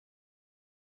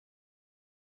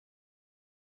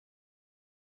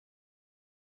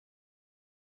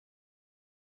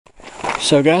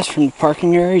So guys, from the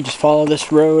parking area, just follow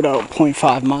this road out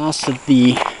 0.5 miles to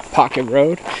the Pocket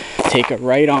Road. Take a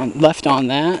left on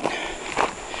that,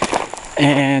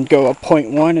 and go up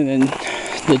 0.1, and then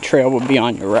the trail will be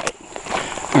on your right.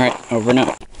 Alright, over and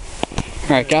out.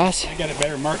 Alright guys. I got it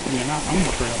better marked than you're not on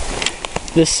the trail.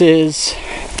 This is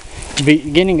the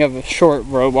beginning of a short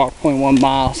road walk, 0.1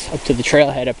 miles up to the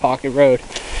trailhead at Pocket Road.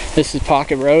 This is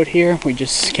Pocket Road here. We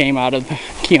just came out of the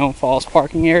Keown Falls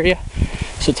parking area.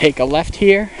 So take a left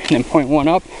here, and then 0.1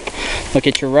 up. Look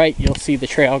at your right, you'll see the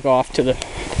trail go off to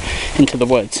into the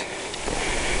woods.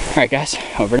 Alright guys,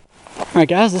 over. Alright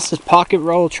guys, this is Pocket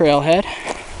Road Trailhead.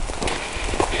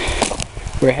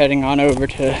 We're heading on over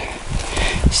to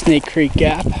Snake Creek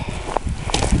Gap.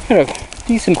 Got a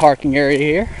decent parking area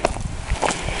here.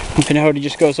 And Pinhoti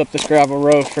just goes up this gravel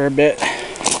road for a bit.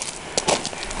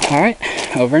 Alright,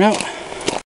 over and out.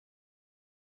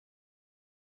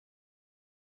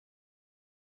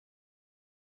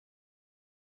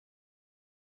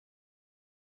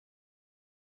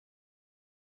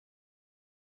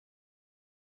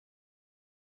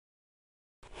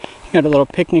 Got a little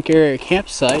picnic area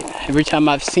campsite. Every time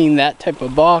I've seen that type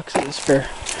of box, it's for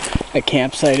a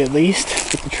campsite at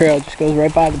least. But the trail just goes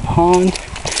right by the pond,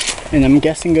 and I'm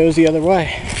guessing goes the other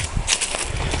way.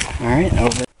 Alright,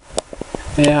 over.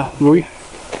 Yeah,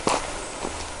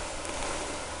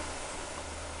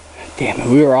 damn it,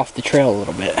 we were off the trail a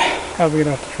little bit. How'd we get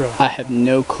off the trail? I have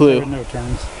no clue. There were no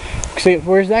turns. See,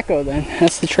 where's that go then?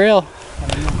 That's the trail.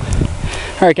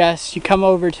 Alright guys, you come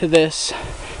over to this.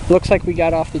 Looks like we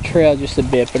got off the trail just a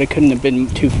bit, but it couldn't have been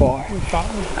too far.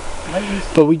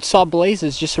 But we saw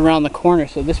blazes just around the corner,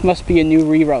 so this must be a new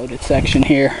rerouted section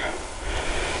here.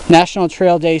 National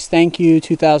Trail Days, thank you,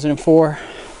 2004.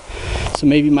 So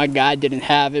maybe my guide didn't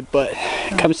have it, but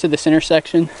it comes to this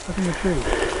intersection. Look in the tree.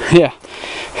 Yeah.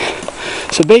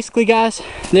 So basically, guys,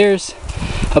 there's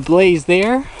a blaze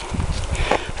there,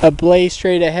 a blaze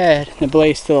straight ahead, and a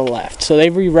blaze to the left. So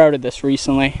they've rerouted this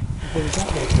recently. What does that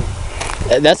go to?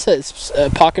 That's a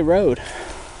Pocket Road.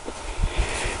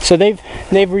 So they've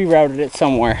rerouted it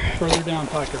somewhere. Further down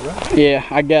Pocket Road? Yeah,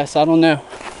 I guess. I don't know.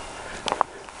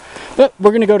 But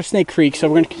we're going to go to Snake Creek. So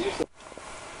we're going to...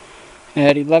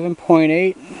 At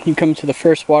 11.8, you come to the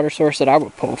first water source that I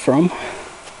would pull from.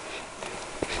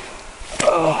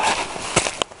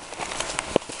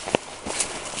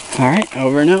 Alright,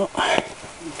 over and out.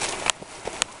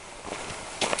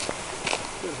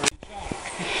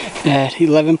 At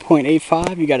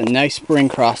 11.85, you got a nice spring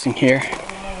crossing here.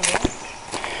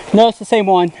 No, it's the same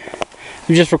one.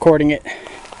 I'm just recording it.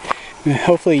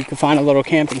 Hopefully you can find a little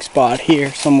camping spot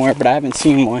here somewhere, but I haven't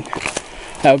seen one.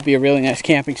 That would be a really nice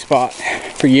camping spot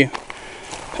for you.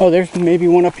 Oh, there's maybe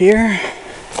one up here.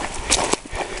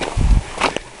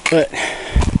 But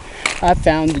I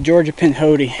found the Georgia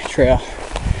Pinhoti Trail.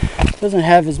 It doesn't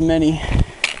have as many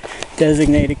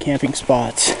designated camping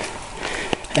spots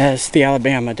as the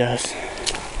Alabama does,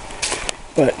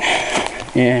 but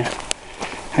yeah,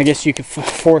 I guess you could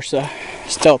force a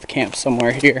stealth camp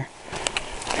somewhere here.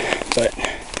 But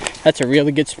that's a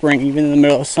really good spring. Even in the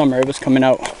middle of summer, it was coming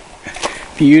out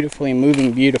beautifully and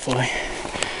moving beautifully.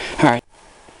 Alright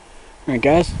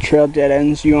guys, the trail dead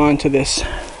ends you onto this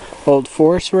old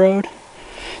forest road.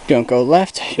 Don't go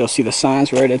left, you'll see the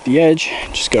signs right at the edge.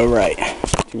 Just go right,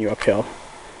 continue uphill.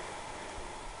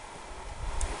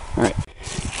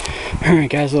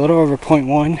 Alright guys, a little over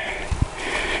 0.1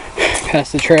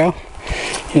 past the trail,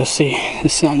 you'll see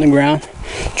this on the ground.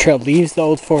 The trail leaves the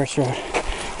old forest road,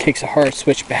 takes a hard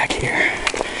switch back here,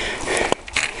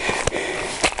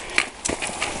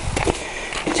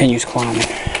 continues climbing.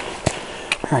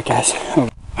 Alright guys,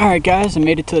 alright guys, I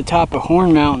made it to the top of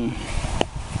Horn Mountain.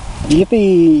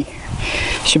 Yippee!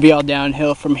 Should be all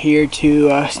downhill from here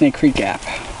to Snake Creek Gap.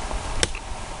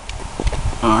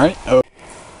 Alright,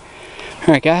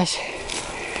 alright guys,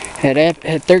 at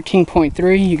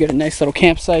 13.3 you get a nice little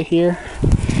campsite here,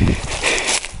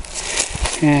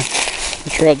 and the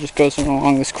trail just goes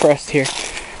along this crest here,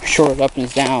 short up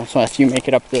and down, so after you make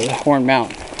it up to the Horn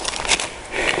Mountain.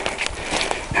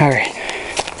 Alright,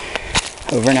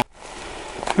 over and out.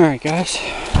 Alright guys,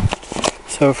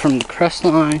 so from the crest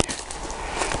line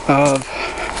of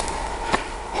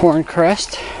Horn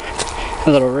Crest,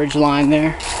 a little ridge line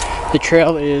there, the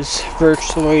trail is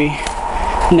virtually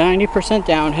 90%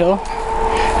 downhill,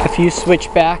 a few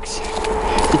switchbacks.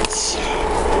 It's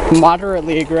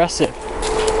moderately aggressive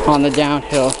on the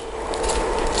downhill.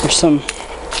 There's some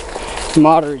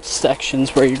moderate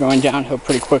sections where you're going downhill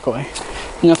pretty quickly.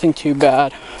 Nothing too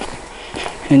bad.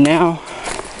 And now,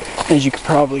 as you can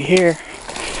probably hear,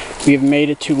 we have made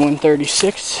it to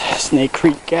 136 Snake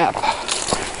Creek Gap.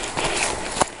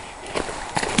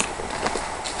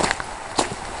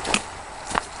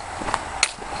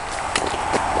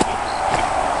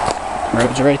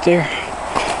 Road's right there.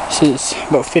 This is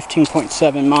about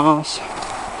 15.7 miles.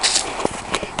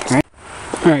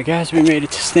 Alright guys, we made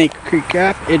it to Snake Creek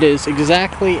Gap. It is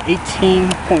exactly 15,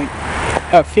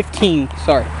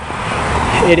 sorry.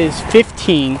 It is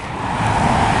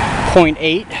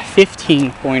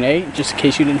 15.8, just in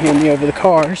case you didn't hear me over the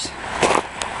cars.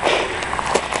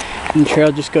 And the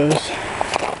trail just goes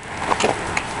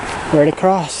right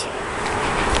across.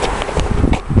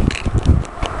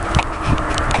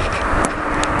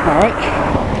 Alright,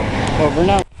 over and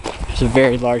out. There's a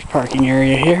very large parking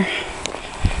area here.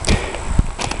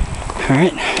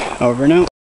 Alright, over and out.